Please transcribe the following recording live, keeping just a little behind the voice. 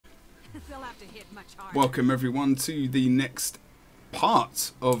They'll have to hit much harder. Welcome everyone to the next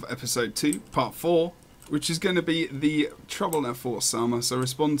part of episode 2, part 4, which is going to be the trouble at Fort Salma. So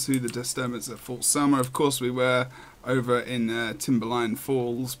respond to the disturbance at Fort Salma. Of course, we were over in Timberline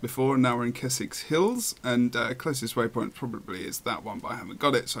Falls before, and now we're in Keswick's Hills, and closest waypoint probably is that one, but I haven't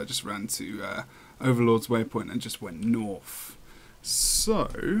got it, so I just ran to Overlord's waypoint and just went north. So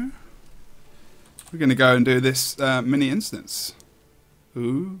we're going to go and do this mini instance.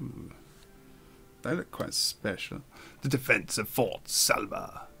 Ooh, they look quite special. The defense of Fort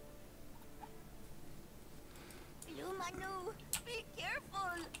Salma. Manu, be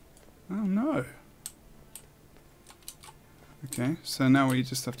careful. Oh no. Okay, so now we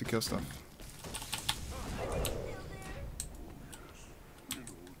just have to kill stuff.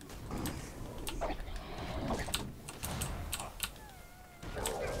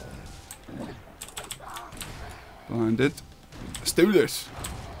 Blinded. Let's do this.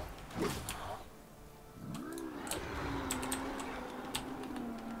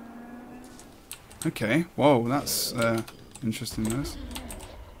 Okay, whoa, that's interesting. This.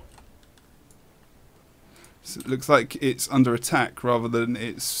 So it looks like it's under attack rather than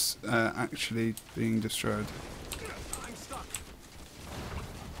it's actually being destroyed.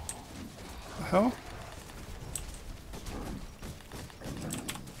 The hell?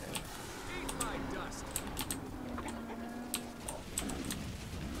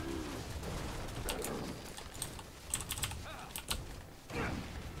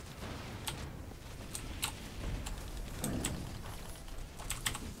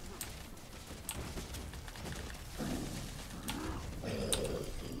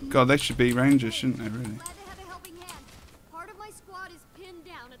 God, they should be rangers, shouldn't they, really? Glad to have a helping hand. Part of my squad is pinned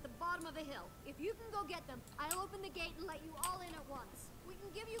down at the bottom of the hill. If you can go get them, I'll open the gate and let you all in at once. We can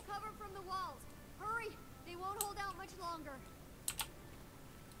give you cover from the walls. Hurry! They won't hold out much longer.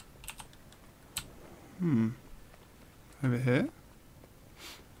 Over here?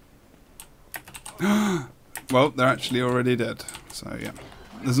 Well, they're actually already dead. So, yeah.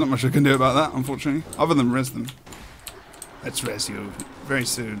 There's not much I can do about that, unfortunately. Other than res them. Let's res you. Very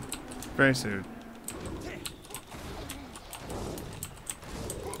soon. Very soon.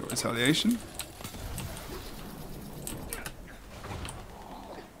 Got retaliation.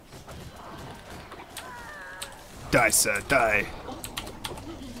 Die, sir, die.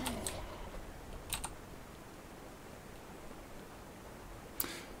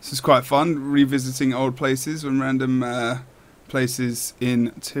 This is quite fun, revisiting old places and random places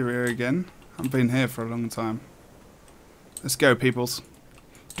in Tyria again. I've been here for a long time. Let's go, peoples.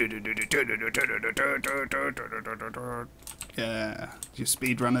 Yeah, you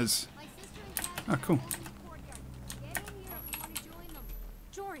speedrunners. Oh, cool.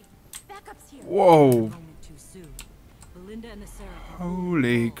 Whoa.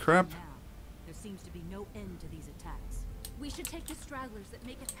 Holy crap. There seems to be no end to these attacks. We should take the stragglers that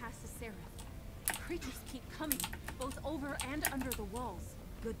make it past the Seraph. Creatures keep coming, both over and under the walls.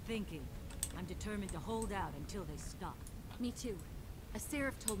 Good thinking. I'm determined to hold out until they stop. Me too. A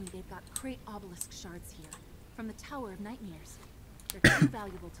Seraph told me they've got great obelisk shards here, from the Tower of Nightmares. They're too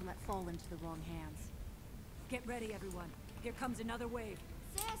valuable to let fall into the wrong hands. Get ready, everyone. Here comes another wave.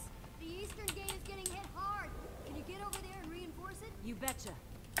 Sis, the eastern gate is getting hit hard. Can you get over there and reinforce it? You betcha.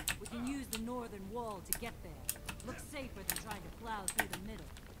 We can use the northern wall to get there. Looks safer than trying to plow through the middle.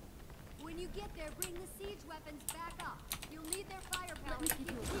 When you get there, bring the siege weapons back up. You'll need their firepower to keep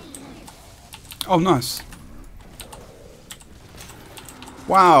things clear. Oh, nice.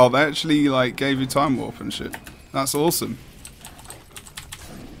 Wow, they actually like gave you time warp and shit. That's awesome.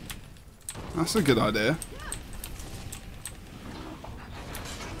 That's a good idea.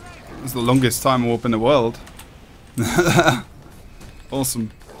 It's the longest time warp in the world.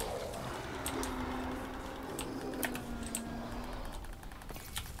 Awesome.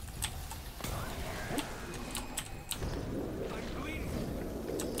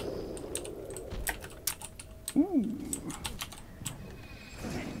 Ooh.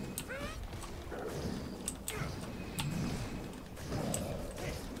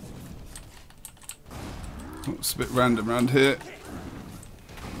 Oh, it's a bit random around here.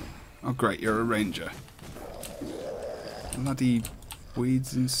 Oh great, you're a ranger. Bloody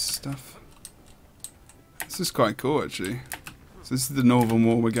weeds and stuff. This is quite cool actually. So this is the northern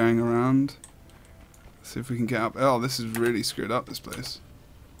wall we're going around. Let's see if we can get up. Oh, this is really screwed up, this place.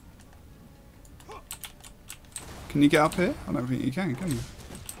 Can you get up here? I don't think you can you? Who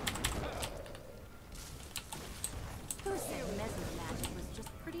said message magic was just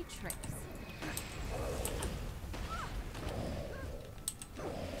pretty tricks?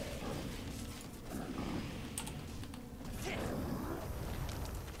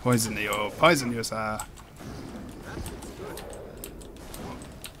 Poison you, sir.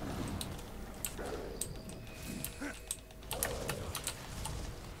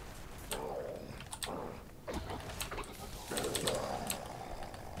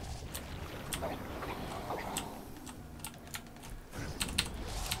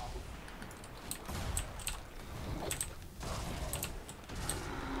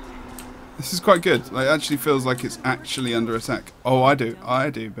 This is quite good. Like, it actually feels like it's actually under attack. Oh, I do, I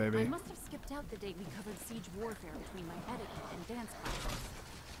baby. must have skipped out the day we covered siege warfare between my etiquette and dance classes.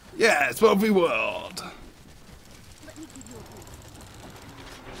 Yeah, it's what we world. Let me give you a brief.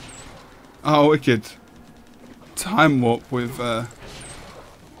 Oh, wicked. Time warp with,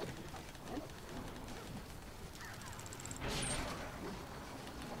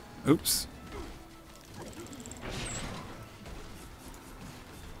 Oops.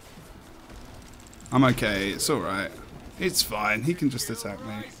 I'm okay, it's alright. It's fine, he can just attack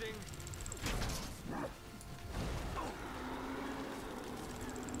me.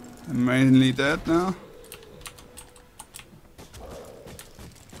 I'm mainly dead now.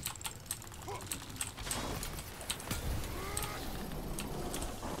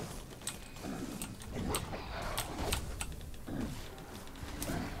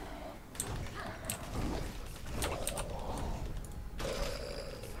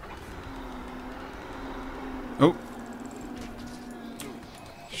 Oh.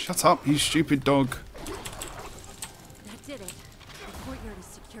 Shut up, you stupid dog. That did it. The courtyard is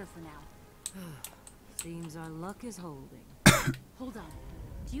secure for now. Seems our luck is holding. Hold on.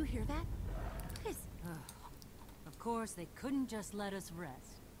 Do you hear that? What is... Of course, they couldn't just let us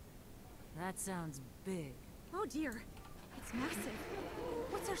rest. That sounds big. Oh dear. It's massive.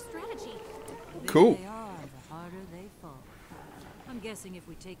 What's our strategy? The bigger Cool. they are, the harder they fall. I'm guessing if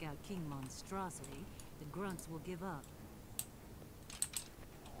we take out King Monstrosity, the grunts will give up.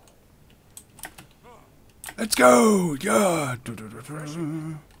 Let's go! Yeah!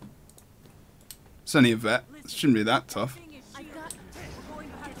 It's only a vet. It shouldn't be that tough. I got... We're going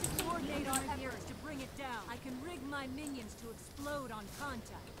to have to coordinate our efforts to bring it down. I can rig my minions to explode on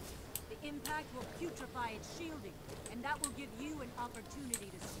contact. The impact will putrefy its shielding, and that will give you an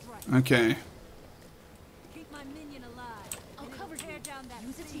opportunity to strike. Okay. Keep my minion alive. I'll cover tear down that.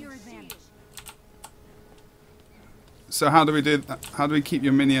 Use it to your advantage. So how do we do that? How do we keep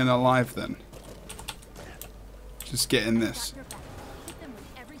your minion alive then? Just get in this. Hit them with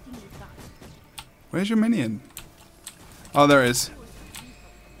everything you've got. Where's your minion? Oh, there it is.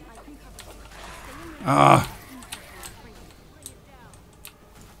 Ah.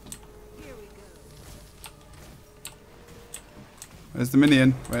 Here we go. Where's the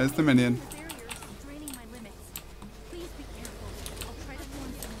minion? Where's the minion? The barrier is draining my limits. Please be careful. I'll try to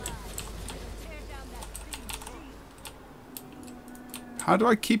form some lives. Tear down that thing. How do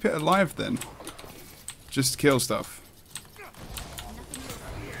I keep it alive then? Just kill stuff.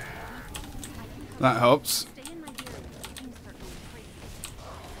 That helps. Stay in my barrier. Things start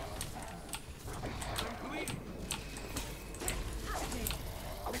going crazy.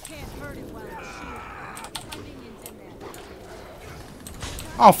 We can't hurt it while it's shielded. My minion's in there.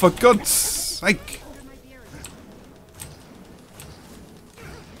 Oh, for God's sake! Under my barrier.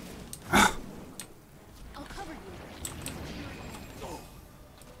 I'll cover you.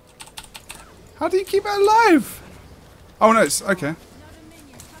 How do you keep it alive? Oh no, it's okay. Another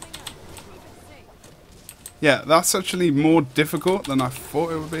minion coming up. Keep it safe. Yeah, that's actually more difficult than I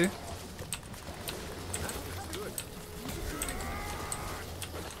thought it would be.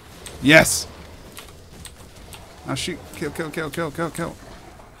 Yes! Now shoot. Kill, kill, kill, kill, kill, kill.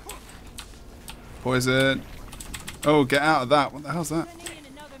 Poison. Oh, get out of that. What the hell's that? Sending in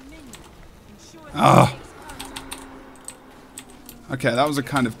another minion. Ensure that Ah. it takes contact. Okay, that was a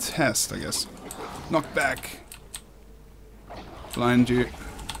kind of test, I guess. Knock back. Blind you.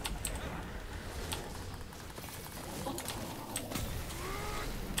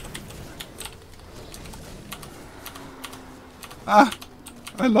 Ah!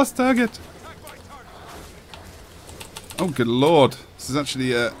 I lost target. Oh, good lord. This is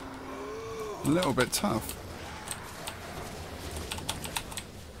actually a little bit tough.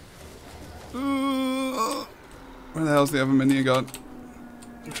 Where the hell's the other minion gone?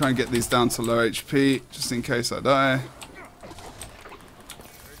 I'll try and get these down to low HP, just in case I die.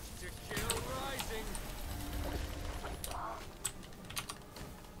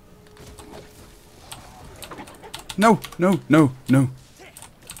 No, no, no, no.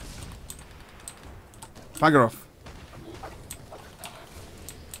 Bugger off.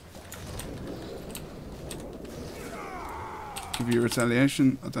 Give you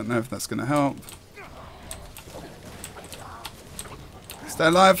retaliation. I don't know if that's going to help. Stay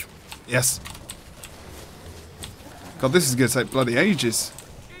alive. Yes. God, this is going to take bloody ages.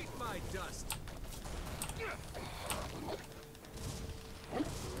 Eat my dust.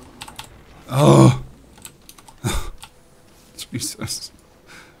 Oh. Jesus.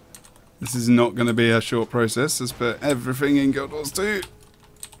 This is not going to be a short process, as per everything in Guild Wars 2.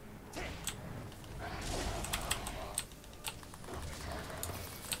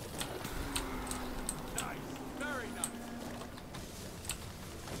 Very nice.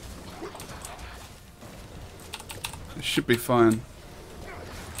 It should be fine.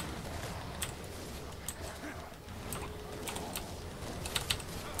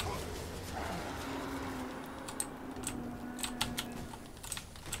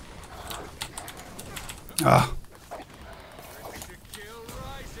 Ah. Ready to kill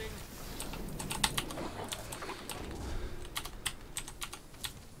rising.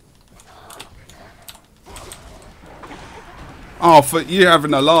 Oh, for you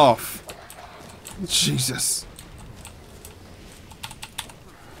having a laugh. Jesus.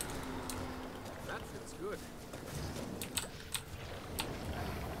 That feels good.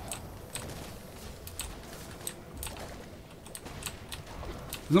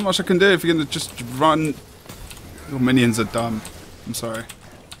 There's not much I can do if you're going to just run. Your minions are dumb. I'm sorry.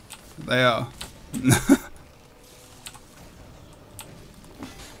 They are.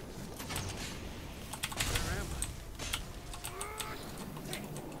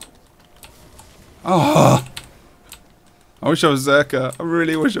 Oh, I wish I was Zerka. I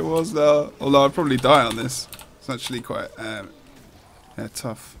really wish I was though. Although I'd probably die on this. It's actually quite yeah,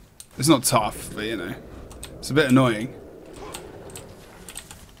 tough. It's not tough, but you know, it's a bit annoying.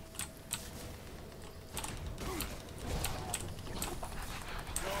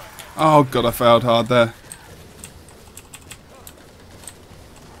 Oh god, I failed hard there.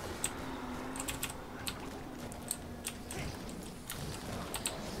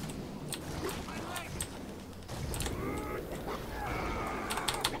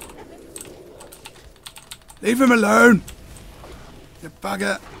 Leave him alone! You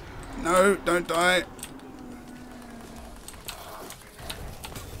bugger! No, don't die!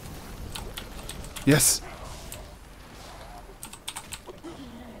 Yes!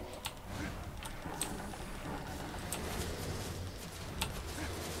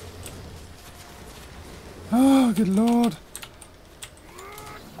 Oh, good lord!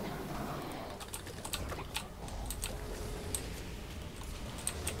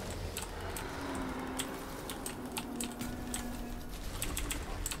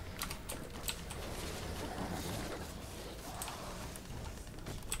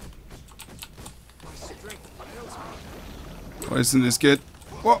 My strength fails me. Oh, isn't this good?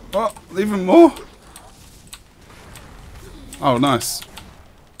 What? What? Even more? Oh, nice.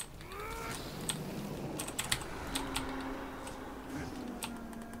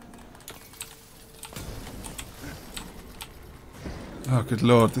 Oh, good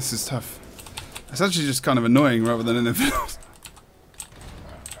lord, this is tough. It's actually just kind of annoying rather than anything else.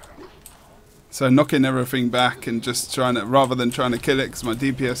 So knocking everything back and just trying to, rather than trying to kill it, because my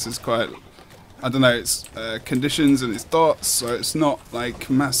DPS is quite, I don't know, it's conditions and it's dots, so it's not like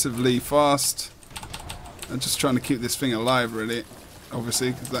massively fast. I'm just trying to keep this thing alive, really,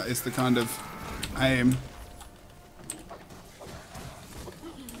 obviously, because that is the kind of aim.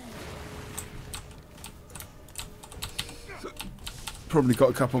 Probably got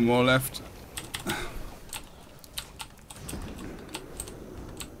a couple more left.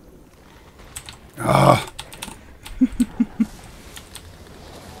 Ah.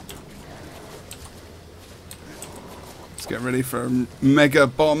 Let's get ready for a mega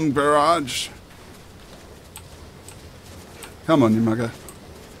bomb barrage. Come on, you mugger.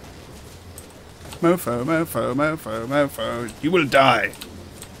 Mofo, mofo, mofo, mofo. You will die.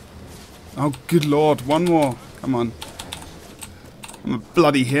 Oh, good lord. One more. Come on. I'm a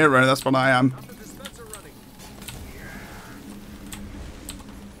bloody hero, that's what I am. The dispenser running.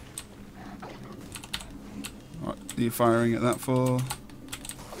 What are you firing at that for?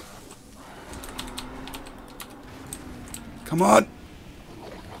 Come on!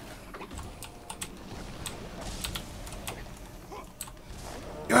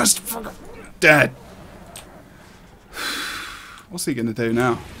 Yes! Dead! What's he gonna do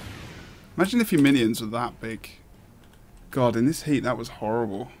now? Imagine if your minions were that big. God, in this heat, that was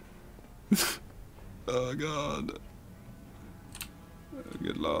horrible. Oh, God. Oh,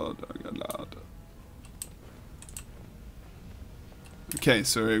 good lord. Oh, good lord. Okay,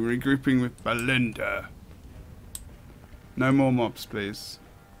 so we're regrouping with Belinda. No more mobs, please.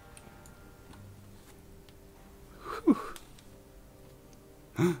 Whew.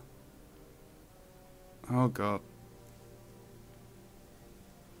 Oh, God.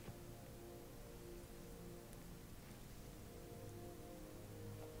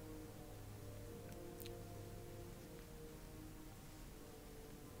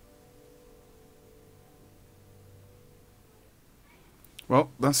 Well,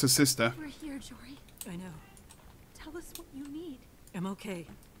 that's her sister. We're here, Jory. I know. Tell us what you need. I'm okay.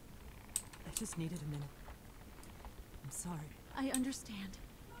 I just needed a minute. I'm sorry. I understand.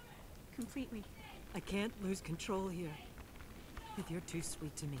 Completely. I can't lose control here. If you're too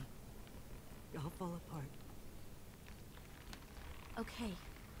sweet to me, I'll fall apart. Okay.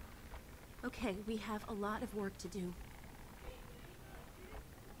 Okay, we have a lot of work to do.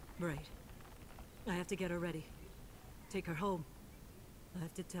 Right. I have to get her ready. Take her home. I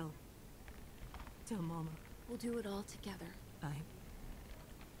have to tell Mama. We'll do it all together. I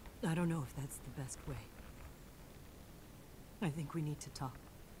don't know if that's the best way. I think we need to talk.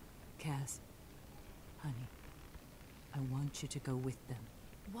 Cass, honey, I want you to go with them.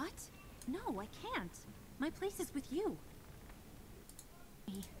 What? No, I can't. My place is with you.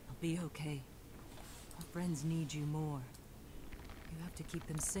 I'll be okay. Our friends need you more. You have to keep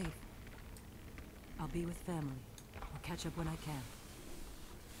them safe. I'll be with family. I'll catch up when I can.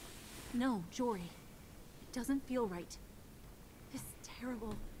 No, Jory. It doesn't feel right. This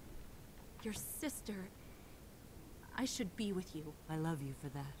terrible... Your sister... I should be with you. I love you for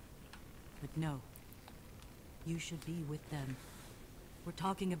that. But no. You should be with them. We're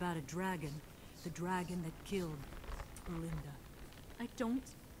talking about a dragon. The dragon that killed Belinda. I don't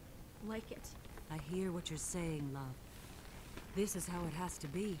like it. I hear what you're saying, love. This is how it has to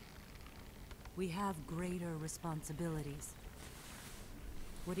be. We have greater responsibilities.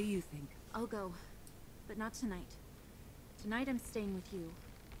 What do you think? I'll go, but not tonight. Tonight I'm staying with you.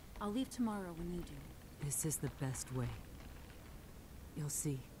 I'll leave tomorrow when you do. This is the best way. You'll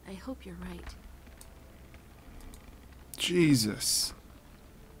see. I hope you're right. Jesus.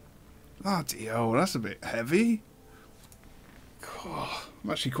 Bloody hell, that's a bit heavy. God,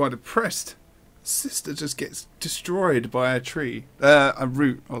 I'm actually quite depressed. Sister just gets destroyed by a tree. A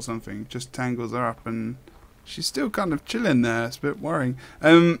root or something. Just tangles her up and she's still kind of chilling there. It's a bit worrying.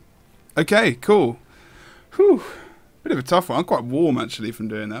 Okay, cool. Whew. Bit of a tough one. I'm quite warm actually from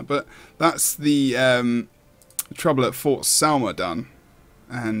doing that. But that's the trouble at Fort Salma done.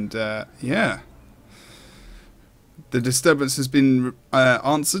 And yeah. The disturbance has been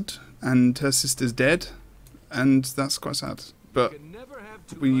answered and her sister's dead. And that's quite sad. But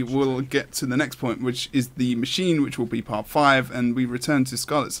we will get to the next point, which is the machine, which will be part 5, and we return to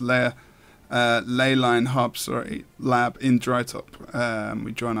Scarlet's ley line hub, lab in Drytop.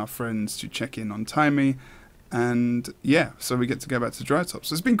 We join our friends to check in on Timey, and yeah, so we get to go back to Drytop.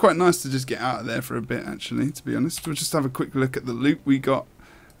 So it's been quite nice to just get out of there for a bit, actually, to be honest. We'll just have a quick look at the loot we got.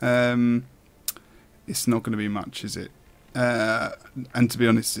 It's not going to be much, is it? And to be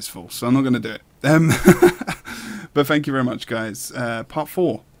honest, it's full, so I'm not going to do it. But thank you very much, guys. Part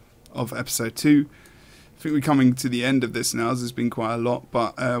 4 of episode 2. I think we're coming to the end of this now, as there's been quite a lot,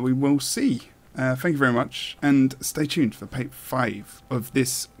 but we will see. Thank you very much, and stay tuned for part 5 of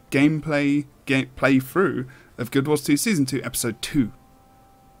this playthrough of Guild Wars 2 Season 2, Episode 2.